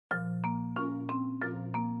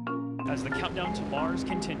as the countdown to Mars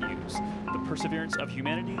continues, the perseverance of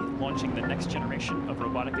humanity launching the next generation of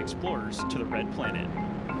robotic explorers to the Red Planet.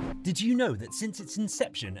 Did you know that since its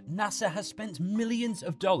inception, NASA has spent millions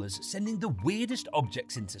of dollars sending the weirdest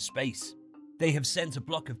objects into space? They have sent a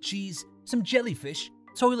block of cheese, some jellyfish,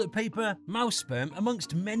 toilet paper, mouse sperm,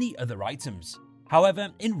 amongst many other items. However,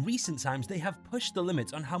 in recent times they have pushed the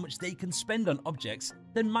limit on how much they can spend on objects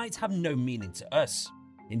that might have no meaning to us.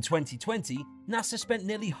 In 2020, NASA spent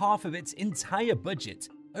nearly half of its entire budget,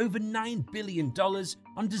 over $9 billion,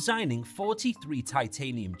 on designing 43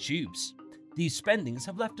 titanium tubes. These spendings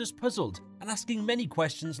have left us puzzled and asking many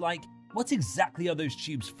questions like, what exactly are those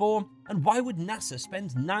tubes for, and why would NASA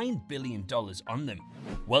spend $9 billion on them?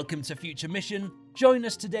 Welcome to Future Mission. Join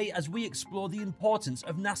us today as we explore the importance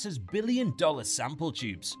of NASA's billion-dollar sample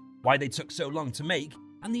tubes, why they took so long to make,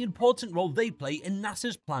 and the important role they play in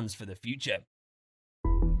NASA's plans for the future.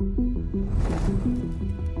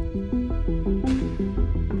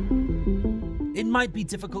 It might be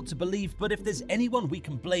difficult to believe, but if there's anyone we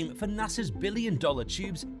can blame for NASA's billion-dollar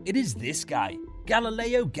tubes, it is this guy,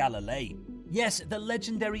 Galileo Galilei. Yes, the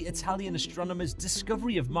legendary Italian astronomer's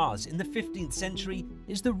discovery of Mars in the 15th century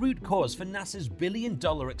is the root cause for NASA's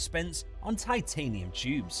billion-dollar expense on titanium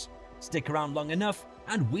tubes. Stick around long enough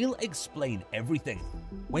and we'll explain everything.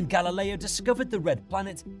 When Galileo discovered the red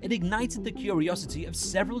planet, it ignited the curiosity of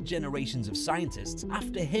several generations of scientists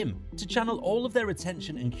after him to channel all of their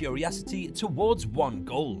attention and curiosity towards one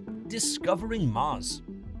goal: discovering Mars.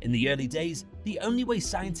 In the early days, the only way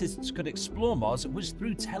scientists could explore Mars was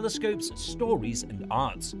through telescopes, stories, and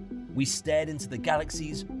art. We stared into the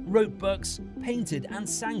galaxies, wrote books, painted, and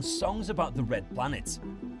sang songs about the red planet.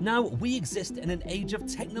 Now we exist in an age of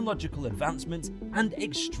technological advancement and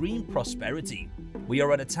extreme prosperity. We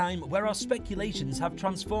are at a time where our speculations have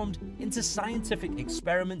transformed into scientific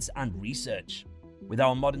experiments and research. With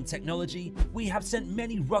our modern technology, we have sent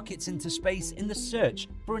many rockets into space in the search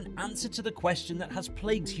for an answer to the question that has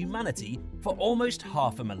plagued humanity for almost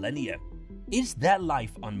half a millennia. Is there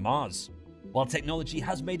life on Mars? While technology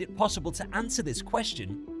has made it possible to answer this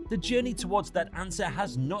question, the journey towards that answer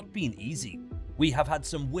has not been easy. We have had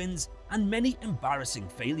some wins and many embarrassing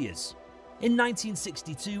failures. In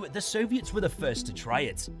 1962, the Soviets were the first to try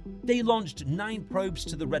it. They launched 9 probes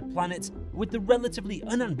to the red planet with the relatively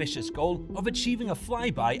unambitious goal of achieving a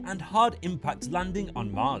flyby and hard impact landing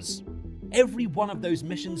on Mars. Every one of those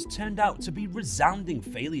missions turned out to be resounding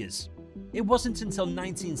failures. It wasn't until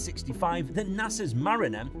 1965 that NASA's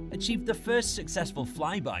Mariner achieved the first successful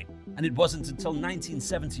flyby, and it wasn't until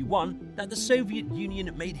 1971 that the Soviet Union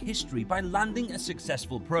made history by landing a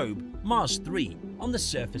successful probe, Mars 3, on the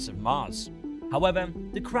surface of Mars. However,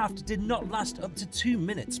 the craft did not last up to 2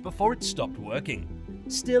 minutes before it stopped working.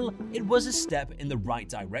 Still, it was a step in the right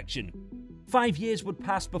direction. 5 years would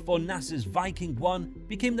pass before NASA's Viking 1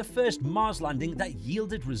 became the first Mars landing that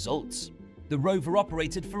yielded results. The rover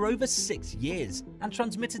operated for over 6 years and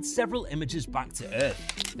transmitted several images back to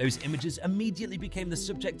Earth. Those images immediately became the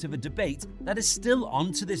subject of a debate that is still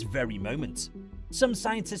on to this very moment. Some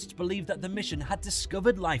scientists believe that the mission had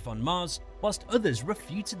discovered life on Mars, whilst others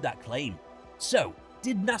refuted that claim. So,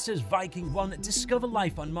 did NASA's Viking 1 discover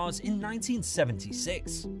life on Mars in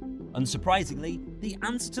 1976? Unsurprisingly, the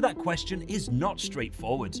answer to that question is not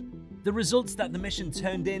straightforward. The results that the mission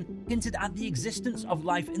turned in hinted at the existence of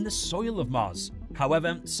life in the soil of Mars.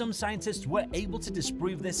 However, some scientists were able to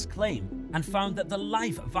disprove this claim and found that the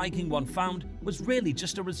life Viking 1 found was really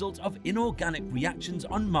just a result of inorganic reactions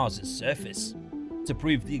on Mars's surface. To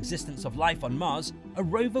prove the existence of life on Mars, a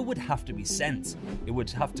rover would have to be sent. It would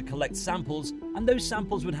have to collect samples, and those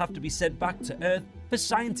samples would have to be sent back to Earth for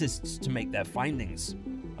scientists to make their findings.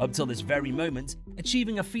 Up till this very moment,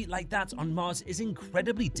 achieving a feat like that on Mars is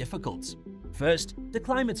incredibly difficult. First, the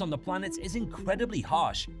climate on the planet is incredibly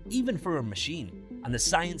harsh, even for a machine, and the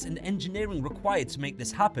science and engineering required to make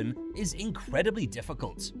this happen is incredibly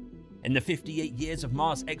difficult. In the 58 years of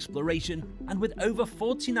Mars exploration, and with over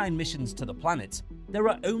 49 missions to the planet, there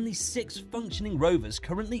are only 6 functioning rovers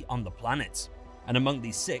currently on the planet. And among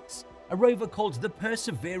these 6, a rover called the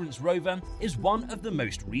Perseverance rover is one of the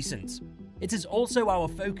most recent. It is also our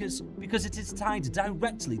focus because it is tied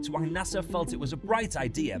directly to why NASA felt it was a bright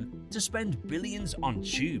idea to spend billions on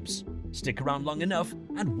tubes. Stick around long enough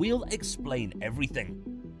and we'll explain everything.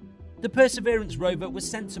 The Perseverance rover was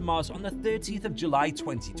sent to Mars on the 30th of July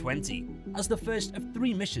 2020 as the first of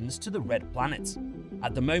 3 missions to the red planet.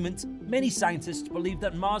 At the moment, many scientists believe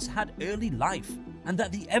that Mars had early life and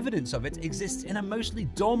that the evidence of it exists in a mostly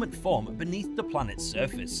dormant form beneath the planet's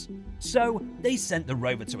surface. So, they sent the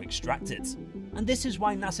rover to extract it. And this is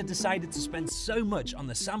why NASA decided to spend so much on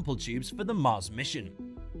the sample tubes for the Mars mission.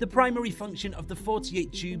 The primary function of the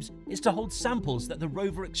 48 tubes is to hold samples that the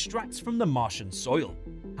rover extracts from the Martian soil.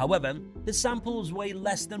 However, the samples weigh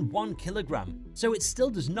less than 1 kilogram, so it still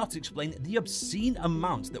does not explain the obscene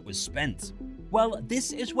amount that was spent. Well,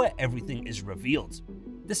 this is where everything is revealed.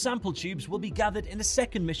 The sample tubes will be gathered in a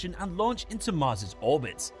second mission and launched into Mars's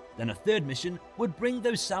orbit. Then a third mission would bring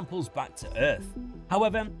those samples back to Earth.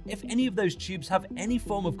 However, if any of those tubes have any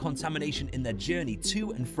form of contamination in their journey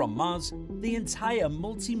to and from Mars, the entire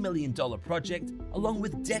multi-million-dollar project, along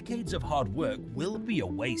with decades of hard work, will be a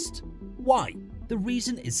waste. Why? The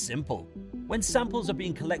reason is simple. When samples are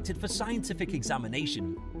being collected for scientific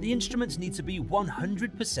examination, the instruments need to be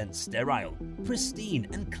 100% sterile, pristine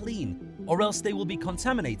and clean, or else they will be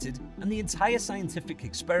contaminated and the entire scientific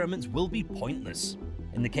experiment will be pointless.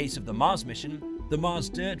 In the case of the Mars mission, the Mars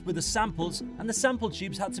dirt were the samples, and the sample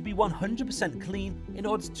tubes had to be 100% clean in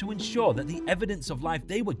order to ensure that the evidence of life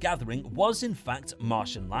they were gathering was in fact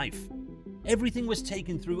Martian life. Everything was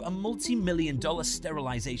taken through a multi-million-dollar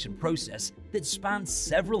sterilization process that spanned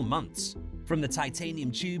several months. From the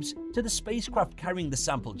titanium tubes to the spacecraft carrying the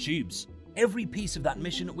sample tubes, every piece of that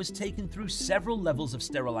mission was taken through several levels of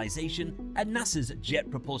sterilization at NASA's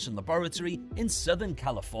Jet Propulsion Laboratory in Southern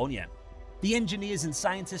California. The engineers and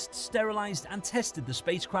scientists sterilized and tested the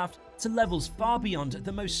spacecraft to levels far beyond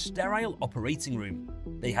the most sterile operating room.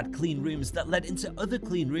 They had clean rooms that led into other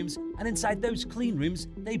clean rooms, and inside those clean rooms,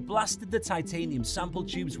 they blasted the titanium sample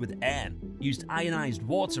tubes with air, used ionized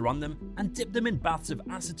water on them, and dipped them in baths of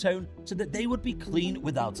acetone so that they would be clean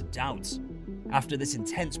without a doubt. After this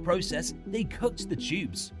intense process, they cooked the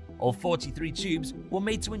tubes. All 43 tubes were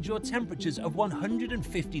made to endure temperatures of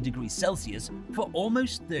 150 degrees Celsius for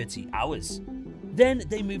almost 30 hours. Then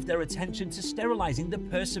they moved their attention to sterilizing the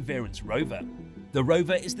Perseverance rover. The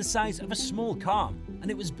rover is the size of a small car,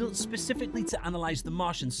 and it was built specifically to analyze the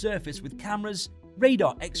Martian surface with cameras,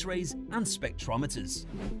 radar X-rays, and spectrometers.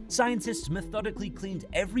 Scientists methodically cleaned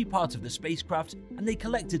every part of the spacecraft, and they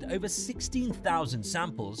collected over 16,000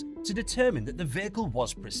 samples to determine that the vehicle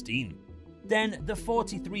was pristine. Then, the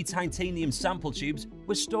 43 titanium sample tubes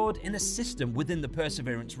were stored in a system within the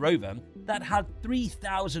Perseverance rover that had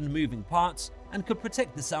 3,000 moving parts and could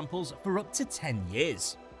protect the samples for up to 10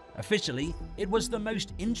 years. Officially, it was the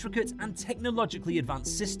most intricate and technologically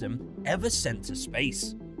advanced system ever sent to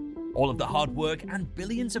space. All of the hard work and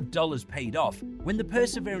billions of dollars paid off when the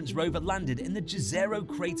Perseverance rover landed in the Jezero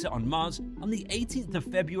crater on Mars on the 18th of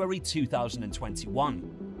February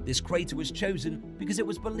 2021. This crater was chosen because it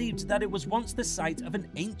was believed that it was once the site of an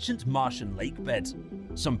ancient Martian lake bed.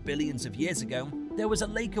 Some billions of years ago, there was a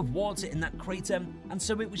lake of water in that crater, and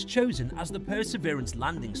so it was chosen as the Perseverance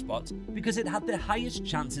landing spot because it had the highest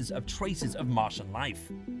chances of traces of Martian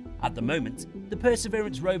life. At the moment, the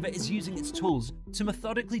Perseverance rover is using its tools to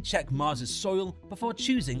methodically check Mars's soil before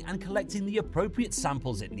choosing and collecting the appropriate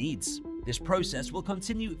samples it needs. This process will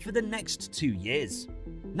continue for the next 2 years.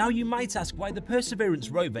 Now you might ask why the Perseverance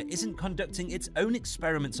rover isn't conducting its own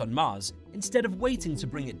experiments on Mars instead of waiting to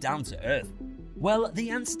bring it down to Earth. Well,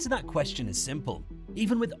 the answer to that question is simple.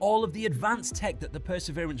 Even with all of the advanced tech that the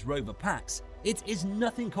Perseverance rover packs, it is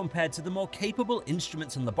nothing compared to the more capable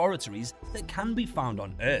instruments and laboratories that can be found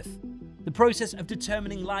on Earth. The process of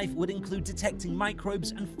determining life would include detecting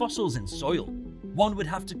microbes and fossils in soil. One would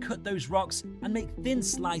have to cut those rocks and make thin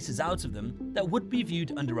slices out of them that would be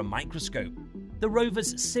viewed under a microscope. The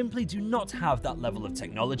rovers simply do not have that level of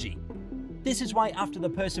technology. This is why after the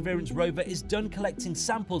Perseverance rover is done collecting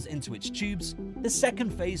samples into its tubes, the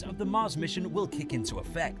second phase of the Mars mission will kick into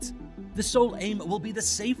effect. The sole aim will be the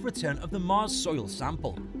safe return of the Mars soil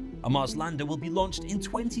sample. A Mars lander will be launched in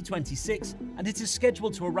 2026, and it is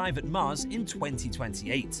scheduled to arrive at Mars in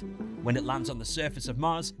 2028. When it lands on the surface of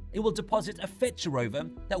Mars, it will deposit a fetcher rover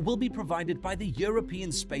that will be provided by the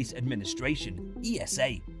European Space Administration,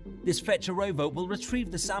 ESA. This fetcher rover will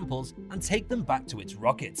retrieve the samples and take them back to its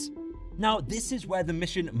rockets. Now, this is where the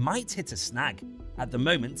mission might hit a snag. At the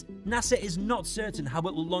moment, NASA is not certain how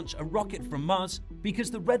it will launch a rocket from Mars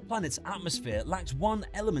because the red planet's atmosphere lacks one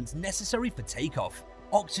element necessary for takeoff: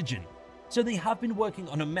 oxygen. So they have been working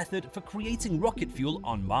on a method for creating rocket fuel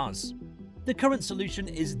on Mars. The current solution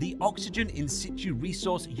is the Oxygen In Situ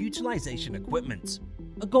Resource Utilization Equipment,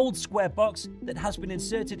 a gold square box that has been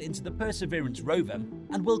inserted into the Perseverance rover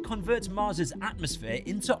and will convert Mars's atmosphere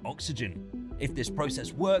into oxygen. If this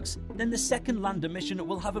process works, then the second lander mission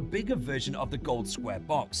will have a bigger version of the gold square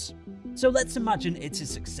box. So let's imagine it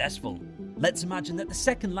is successful. Let's imagine that the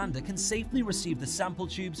second lander can safely receive the sample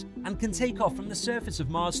tubes and can take off from the surface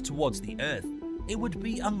of Mars towards the Earth. It would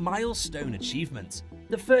be a milestone achievement,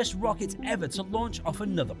 the first rocket ever to launch off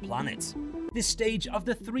another planet. This stage of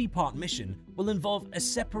the three-part mission will involve a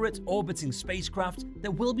separate orbiting spacecraft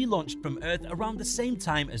that will be launched from Earth around the same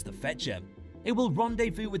time as the Fetcher. It will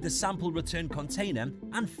rendezvous with the sample return container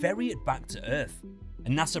and ferry it back to Earth. A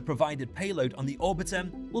NASA-provided payload on the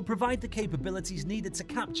orbiter will provide the capabilities needed to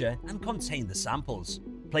capture and contain the samples,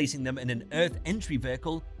 placing them in an Earth entry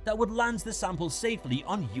vehicle that would land the samples safely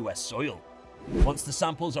on US soil. Once the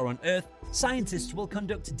samples are on Earth, scientists will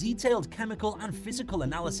conduct detailed chemical and physical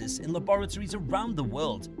analysis in laboratories around the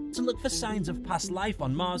world to look for signs of past life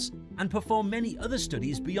on Mars and perform many other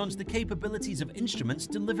studies beyond the capabilities of instruments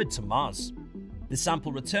delivered to Mars. The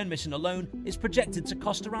sample return mission alone is projected to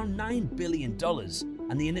cost around $9 billion,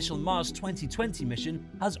 and the initial Mars 2020 mission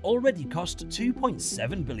has already cost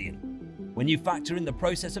 $2.7 billion. When you factor in the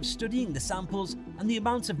process of studying the samples and the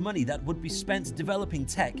amount of money that would be spent developing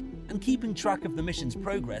tech and keeping track of the mission's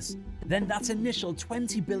progress, then that initial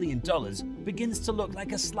 $20 billion begins to look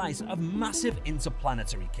like a slice of massive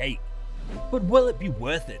interplanetary cake. But will it be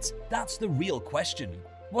worth it? That's the real question.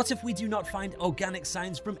 What if we do not find organic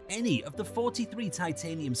signs from any of the 43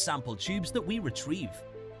 titanium sample tubes that we retrieve?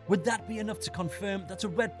 Would that be enough to confirm that a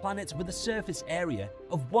red planet with a surface area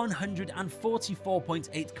of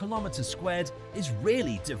 144.8 kilometers squared is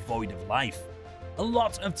really devoid of life? A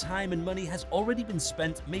lot of time and money has already been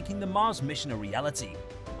spent making the Mars mission a reality.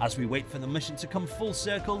 As we wait for the mission to come full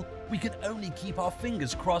circle, we can only keep our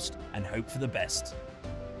fingers crossed and hope for the best.